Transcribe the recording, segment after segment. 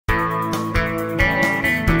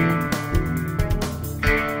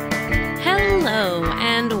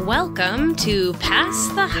and welcome to Pass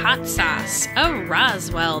the Hot Sauce, a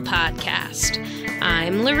Roswell podcast.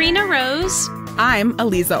 I'm Lorena Rose. I'm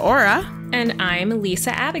Eliza Ora. And I'm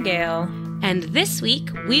Lisa Abigail. And this week,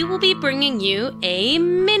 we will be bringing you a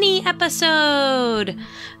mini episode.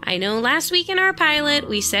 I know last week in our pilot,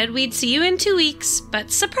 we said we'd see you in 2 weeks,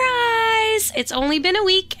 but surprise! It's only been a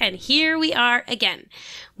week, and here we are again.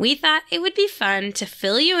 We thought it would be fun to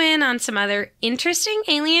fill you in on some other interesting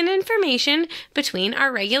alien information between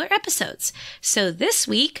our regular episodes. So this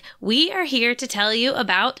week, we are here to tell you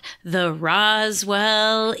about the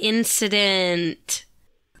Roswell Incident.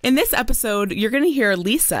 In this episode, you're going to hear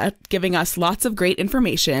Lisa giving us lots of great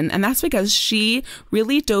information, and that's because she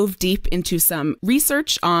really dove deep into some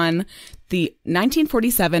research on the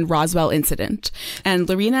 1947 Roswell Incident. And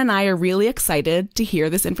Lorena and I are really excited to hear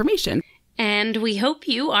this information. And we hope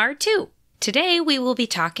you are too. Today, we will be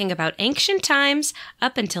talking about ancient times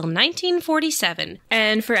up until 1947.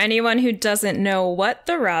 And for anyone who doesn't know what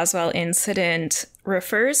the Roswell Incident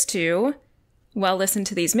refers to, well, listen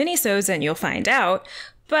to these minisodes and you'll find out.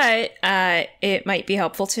 But it might be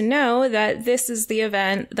helpful to know that this is the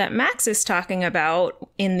event that Max is talking about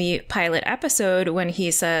in the pilot episode when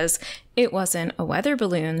he says it wasn't a weather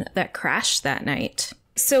balloon that crashed that night.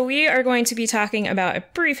 So we are going to be talking about a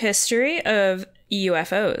brief history of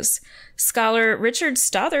UFOs. Scholar Richard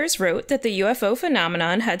Stothers wrote that the UFO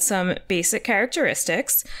phenomenon had some basic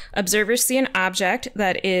characteristics. Observers see an object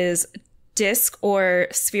that is disc or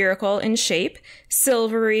spherical in shape,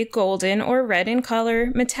 silvery, golden, or red in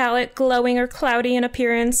color, metallic, glowing, or cloudy in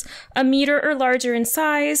appearance, a meter or larger in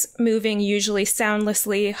size, moving usually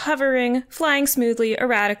soundlessly, hovering, flying smoothly,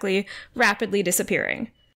 erratically, rapidly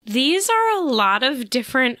disappearing. These are a lot of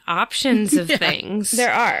different options of things.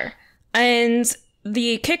 There are. And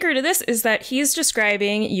the kicker to this is that he's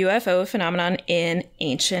describing UFO phenomenon in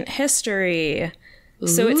ancient history.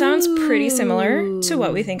 So it sounds pretty similar to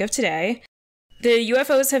what we think of today. The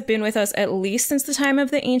UFOs have been with us at least since the time of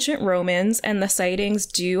the ancient Romans, and the sightings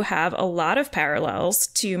do have a lot of parallels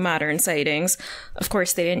to modern sightings. Of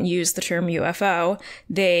course, they didn't use the term UFO.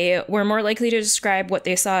 They were more likely to describe what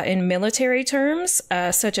they saw in military terms,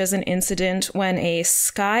 such as an incident when a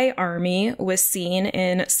sky army was seen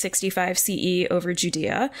in 65 CE over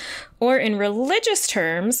Judea, or in religious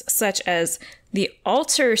terms, such as the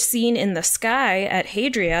altar seen in the sky at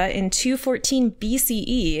Hadria in 214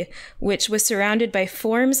 BCE, which was surrounded by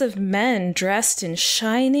forms of men dressed in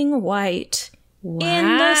shining white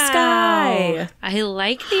in the sky. I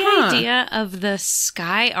like the idea of the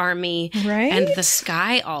sky army and the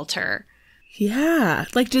sky altar. Yeah.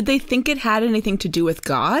 Like, did they think it had anything to do with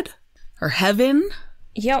God or heaven?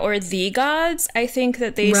 Yeah, or the gods. I think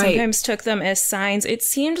that they sometimes took them as signs. It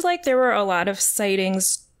seemed like there were a lot of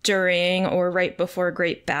sightings during or right before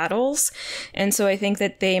great battles. And so I think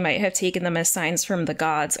that they might have taken them as signs from the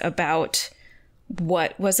gods about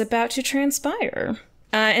what was about to transpire.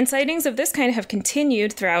 And sightings of this kind have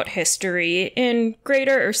continued throughout history in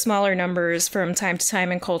greater or smaller numbers from time to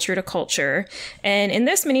time and culture to culture. And in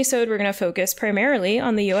this minisode, we're going to focus primarily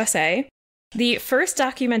on the USA. The first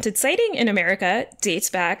documented sighting in America dates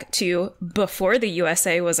back to before the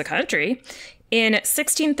USA was a country. In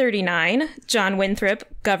 1639, John Winthrop,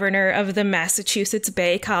 governor of the Massachusetts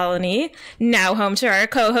Bay Colony, now home to our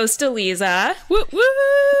co-host Eliza. Woo woo!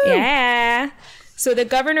 Yeah! So the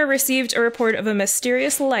governor received a report of a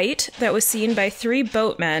mysterious light that was seen by 3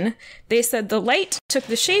 boatmen. They said the light took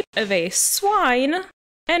the shape of a swine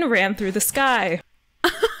and ran through the sky.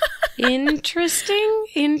 Interesting.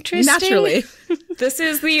 Naturally. This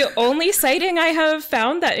is the only sighting I have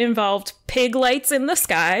found that involved pig lights in the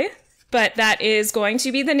sky. But that is going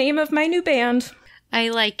to be the name of my new band. I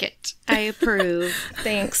like it. I approve.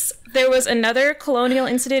 Thanks. There was another colonial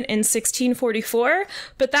incident in 1644,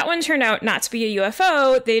 but that one turned out not to be a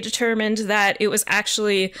UFO. They determined that it was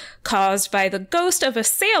actually caused by the ghost of a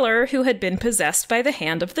sailor who had been possessed by the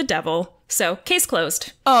hand of the devil. So, case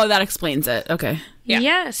closed. Oh, that explains it. Okay. Yeah.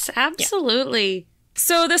 Yes, absolutely. Yeah.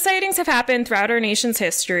 So the sightings have happened throughout our nation's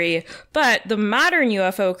history, but the modern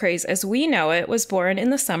UFO craze as we know it was born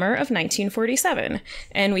in the summer of 1947,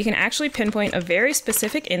 and we can actually pinpoint a very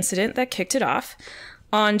specific incident that kicked it off.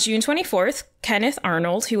 On June 24th, Kenneth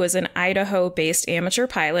Arnold, who was an Idaho-based amateur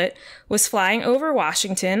pilot, was flying over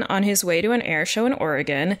Washington on his way to an air show in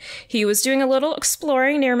Oregon. He was doing a little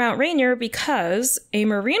exploring near Mount Rainier because a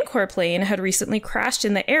Marine Corps plane had recently crashed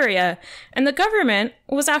in the area, and the government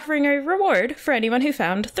was offering a reward for anyone who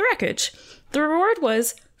found the wreckage. The reward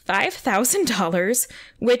was $5,000,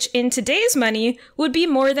 which in today's money would be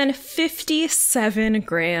more than 57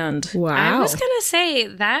 grand. Wow. I was going to say,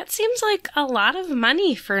 that seems like a lot of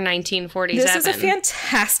money for 1947. This is a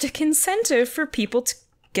fantastic incentive for people to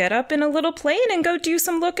get up in a little plane and go do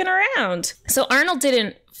some looking around. So Arnold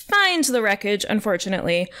didn't find the wreckage,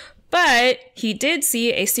 unfortunately, but he did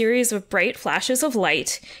see a series of bright flashes of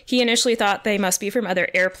light. He initially thought they must be from other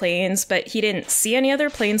airplanes, but he didn't see any other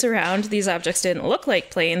planes around. These objects didn't look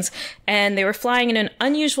like planes, and they were flying in an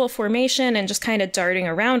unusual formation and just kind of darting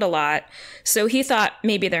around a lot. So he thought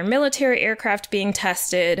maybe they're military aircraft being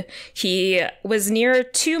tested. He was near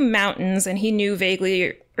two mountains, and he knew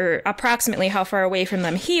vaguely or approximately how far away from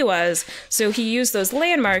them he was. So he used those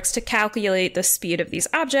landmarks to calculate the speed of these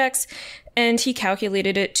objects, and he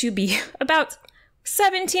calculated it to be about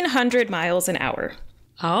 1,700 miles an hour.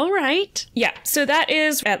 All right. Yeah, so that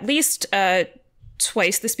is at least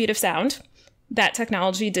twice the speed of sound. That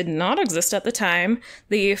technology did not exist at the time.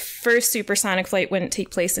 The first supersonic flight wouldn't take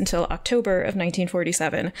place until October of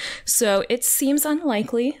 1947. So it seems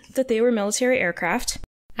unlikely that they were military aircraft.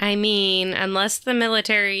 I mean, unless the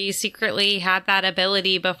military secretly had that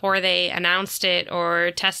ability before they announced it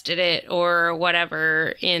or tested it or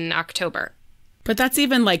whatever in October. But that's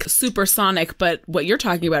even like supersonic, but what you're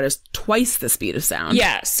talking about is twice the speed of sound.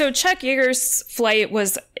 Yeah, so Chuck Yeager's flight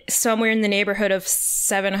was somewhere in the neighborhood of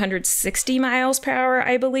 760 miles per hour,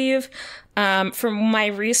 I believe. From my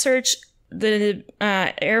research, the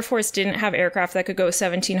Air Force didn't have aircraft that could go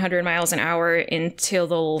 1,700 miles an hour until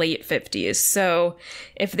the late 50s. So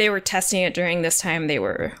if they were testing it during this time, they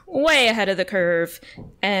were way ahead of the curve.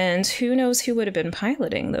 And who knows who would have been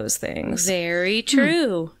piloting those things. Very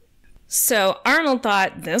true. So Arnold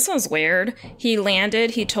thought this was weird. He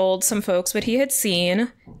landed, he told some folks what he had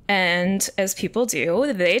seen, and as people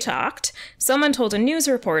do, they talked. Someone told a news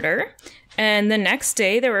reporter, and the next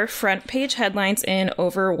day there were front page headlines in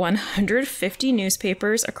over 150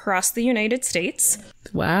 newspapers across the United States.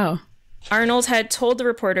 Wow. Arnold had told the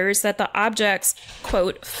reporters that the objects,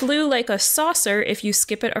 quote, flew like a saucer if you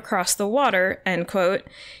skip it across the water, end quote.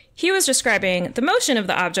 He was describing the motion of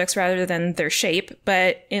the objects rather than their shape,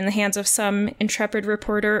 but in the hands of some intrepid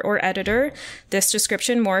reporter or editor, this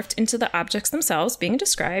description morphed into the objects themselves being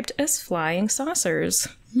described as flying saucers.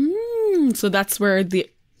 So that's where the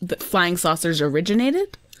flying saucers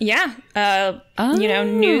originated? Yeah.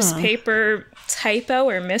 Newspaper typo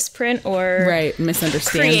or misprint or right,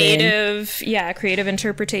 misunderstanding. Creative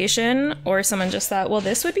interpretation, or someone just thought, well,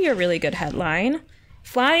 this would be a really good headline.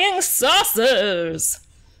 Flying saucers!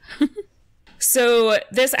 So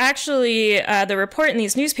this actually, the report in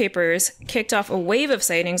these newspapers kicked off a wave of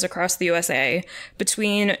sightings across the USA.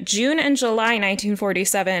 Between June and July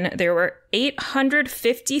 1947, there were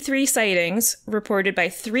 853 sightings reported by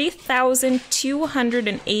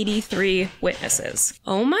 3,283 witnesses.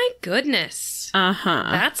 Oh my goodness. Uh-huh.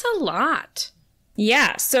 That's a lot.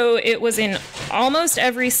 Yeah, so it was in almost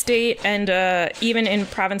every state and even in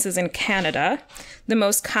provinces in Canada. The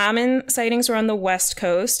most common sightings were on the West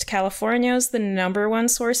Coast. California is the #1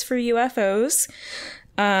 source for UFOs,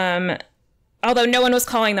 although no one was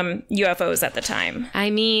calling them UFOs at the time. I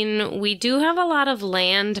mean, we do have a lot of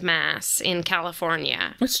land mass in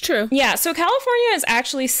California. That's true. Yeah, so California is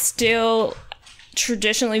actually still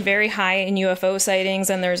traditionally very high in UFO sightings,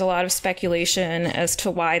 and there's a lot of speculation as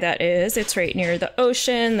to why that is. It's right near the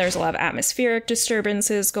ocean. There's a lot of atmospheric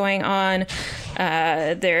disturbances going on.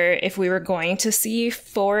 If we were going to see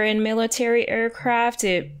foreign military aircraft,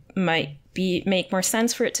 it might make more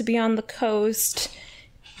sense for it to be on the coast.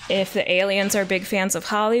 If the aliens are big fans of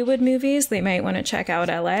Hollywood movies, they might want to check out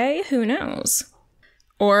LA. Who knows?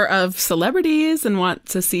 Or of celebrities and want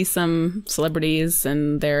to see some celebrities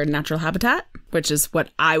in their natural habitat, which is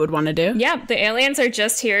what I would want to do. Yeah, the aliens are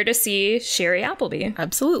just here to see Sherry Appleby.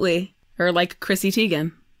 Absolutely. Or like Chrissy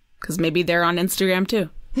Teigen, because maybe they're on Instagram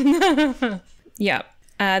too. Yeah,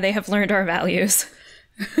 they have learned our values.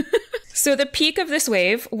 So the peak of this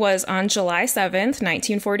wave was on July 7th,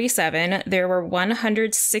 1947. There were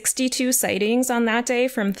 162 sightings on that day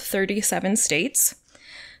from 37 states.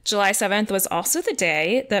 July 7th was also the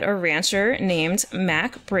day that a rancher named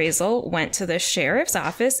Mac Brazel went to the sheriff's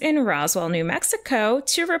office in Roswell, New Mexico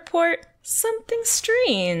to report something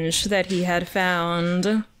strange that he had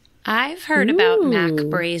found. I've heard about Mac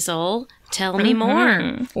Brazel. Tell me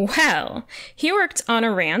more. Well, he worked on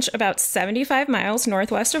a ranch about 75 miles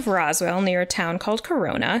northwest of Roswell near a town called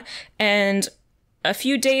Corona, and a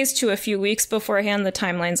few days to a few weeks beforehand, the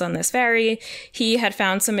timelines on this vary, he had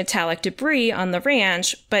found some metallic debris on the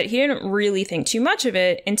ranch, but he didn't really think too much of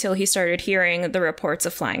it until he started hearing the reports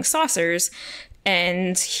of flying saucers.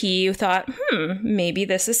 and he thought, maybe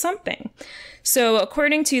this is something. So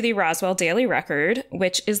according to the Roswell Daily Record,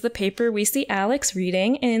 which is the paper we see Alex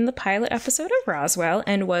reading in the pilot episode of Roswell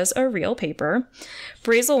and was a real paper,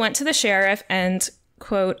 Brazel went to the sheriff and,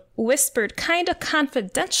 quote, whispered kinda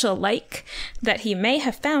confidential-like that he may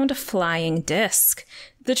have found a flying disc.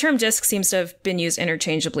 The term disc seems to have been used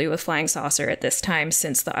interchangeably with flying saucer at this time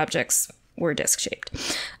since the objects were disc-shaped.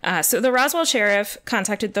 So the Roswell sheriff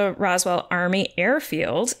contacted the Roswell Army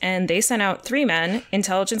Airfield, and they sent out 3 men,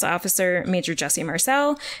 intelligence officer Major Jesse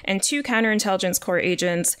Marcel, and 2 counterintelligence corps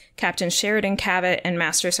agents, Captain Sheridan Cavett and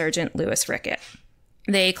Master Sergeant Lewis Rickett.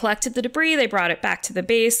 They collected the debris, they brought it back to the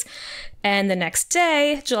base, and the next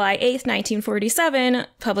day, July 8th, 1947,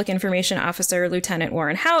 Public Information Officer Lieutenant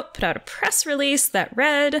Warren Hout put out a press release that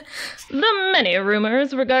read, "The many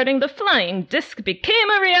rumors regarding the flying disc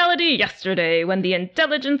became a reality yesterday when the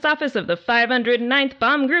Intelligence Office of the 509th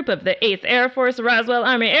Bomb Group of the 8th Air Force Roswell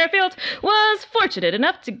Army Airfield was fortunate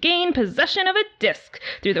enough to gain possession of a disc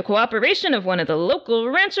through the cooperation of one of the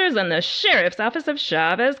local ranchers and the Sheriff's Office of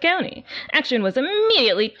Chavez County. Action was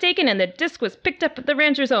immediately taken and the disc was picked up at the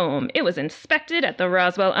rancher's home. It was inspected at the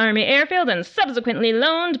Roswell Army Airfield and subsequently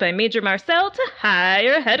loaned by Major Marcel to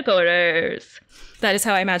higher headquarters." That is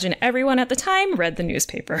how I imagine everyone at the time read the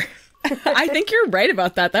newspaper. I think you're right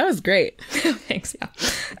about that. That was great. Thanks,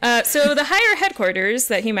 yeah. So the higher headquarters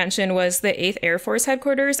that he mentioned was the 8th Air Force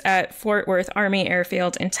headquarters at Fort Worth Army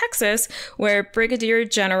Airfield in Texas, where Brigadier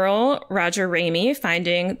General Roger Ramey,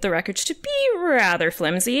 finding the wreckage to be rather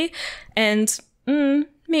flimsy and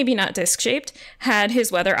maybe not disc-shaped, had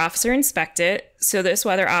his weather officer inspect it. So this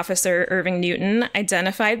weather officer, Irving Newton,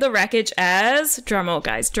 identified the wreckage as, drumroll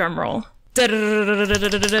guys, drumroll, a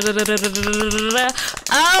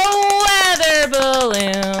weather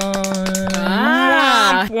balloon.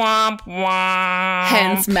 Womp, womp, womp.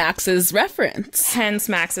 Hence Max's reference.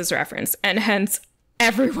 And hence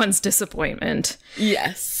everyone's disappointment.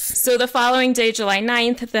 Yes. So the following day, July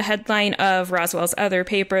 9th, the headline of Roswell's other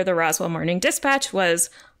paper, the Roswell Morning Dispatch, was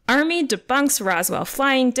 "Army debunks Roswell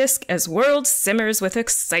flying disc as world simmers with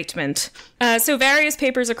excitement." So various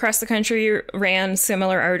papers across the country ran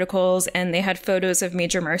similar articles, and they had photos of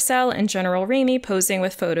Major Marcel and General Ramey posing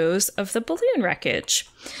with photos of the balloon wreckage.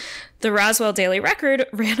 The Roswell Daily Record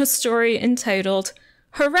ran a story entitled,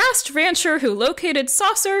 "Harassed Rancher Who Located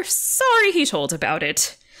Saucer, Sorry He Told About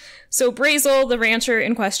It." So Brazel, the rancher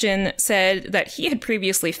in question, said that he had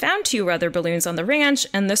previously found 2 weather balloons on the ranch,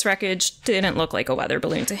 and this wreckage didn't look like a weather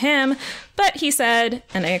balloon to him. But he said,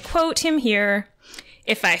 and I quote him here,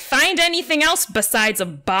 "If I find anything else besides a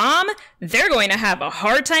bomb, they're going to have a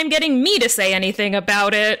hard time getting me to say anything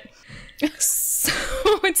about it." So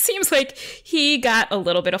it seems like he got a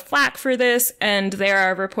little bit of flack for this, and there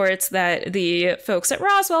are reports that the folks at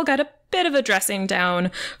Roswell got a bit of a dressing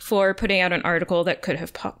down for putting out an article that could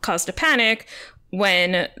have caused a panic,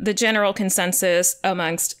 when the general consensus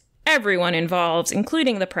amongst everyone involved,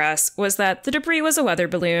 including the press, was that the debris was a weather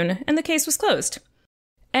balloon and the case was closed.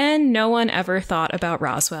 And no one ever thought about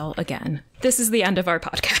Roswell again. This is the end of our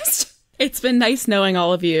podcast. It's been nice knowing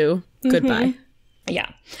all of you. Goodbye. Yeah.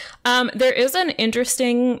 There is an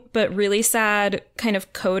interesting but really sad kind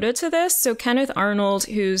of coda to this. So Kenneth Arnold,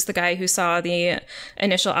 who's the guy who saw the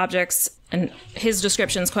initial objects and his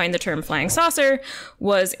descriptions coined the term flying saucer,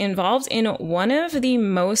 was involved in one of the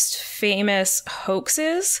most famous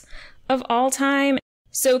hoaxes of all time.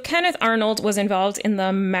 So Kenneth Arnold was involved in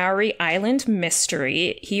the Maury Island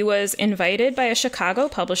mystery. He was invited by a Chicago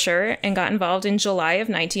publisher and got involved in July of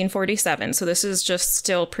 1947. So this is just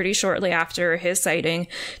still pretty shortly after his sighting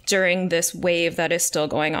during this wave that is still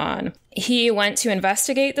going on. He went to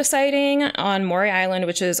investigate the sighting on Maury Island,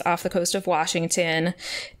 which is off the coast of Washington,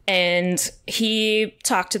 and he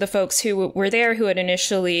talked to the folks who were there who had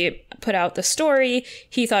initially put out the story.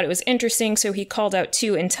 He thought it was interesting, so he called out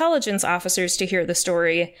 2 intelligence officers to hear the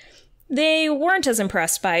story. They weren't as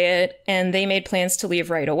impressed by it, and they made plans to leave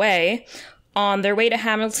right away. On their way to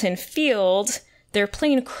Hamilton Field, their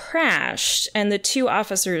plane crashed, and the 2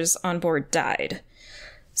 officers on board died.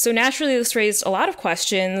 So naturally, this raised a lot of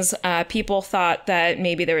questions. People thought that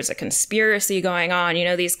maybe there was a conspiracy going on. You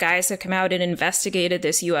know, these guys have come out and investigated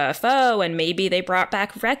this UFO, and maybe they brought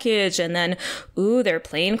back wreckage, and then, ooh, their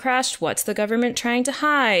plane crashed. What's the government trying to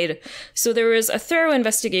hide? So there was a thorough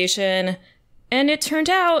investigation, and it turned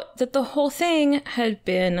out that the whole thing had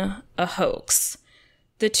been a hoax.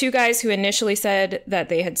 The 2 guys who initially said that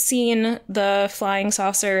they had seen the flying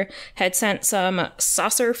saucer had sent some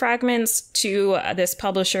saucer fragments to this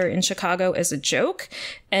publisher in Chicago as a joke.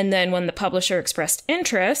 And then when the publisher expressed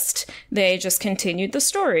interest, they just continued the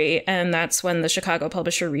story. And that's when the Chicago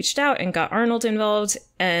publisher reached out and got Arnold involved.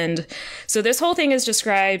 And so this whole thing is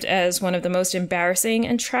described as one of the most embarrassing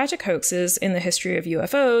and tragic hoaxes in the history of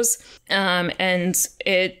UFOs. And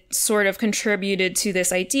it sort of contributed to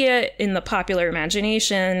this idea in the popular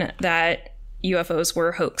imagination that UFOs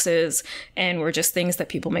were hoaxes and were just things that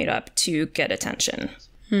people made up to get attention.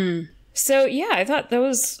 So, yeah, I thought that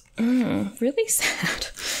was really sad.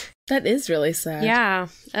 That is really sad. Yeah,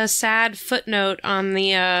 a sad footnote on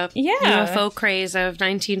the UFO craze of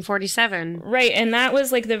 1947. Right, and that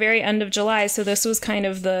was like the very end of July, so this was kind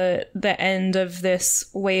of the end of this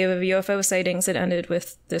wave of UFO sightings. It ended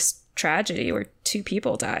with this tragedy where 2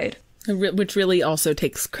 people died. Which really also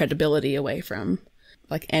takes credibility away from,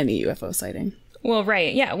 like, any UFO sighting. Well,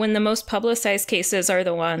 right. Yeah. When the most publicized cases are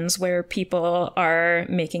the ones where people are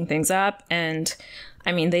making things up. And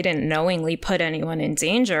I mean, they didn't knowingly put anyone in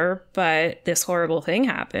danger, but this horrible thing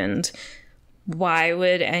happened. Why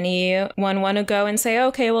would anyone want to go and say,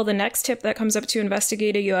 okay, well, the next tip that comes up to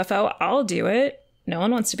investigate a UFO, I'll do it. No one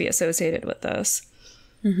wants to be associated with this.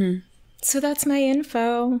 So that's my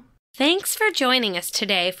info. Thanks for joining us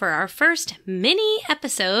today for our first mini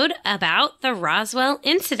episode about the Roswell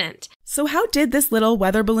Incident. So how did this little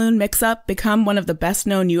weather balloon mix-up become one of the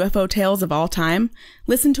best-known UFO tales of all time?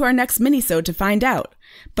 Listen to our next mini-sode to find out.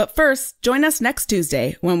 But first, join us next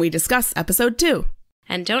Tuesday when we discuss episode 2.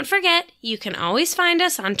 And don't forget, you can always find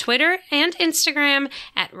us on Twitter and Instagram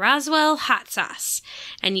at Roswell Hot Sauce.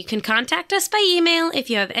 And you can contact us by email if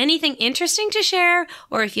you have anything interesting to share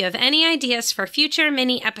or if you have any ideas for future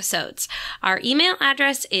mini episodes. Our email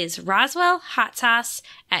address is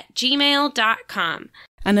roswellhotsauce@gmail.com.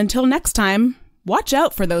 And until next time, watch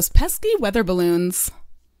out for those pesky weather balloons.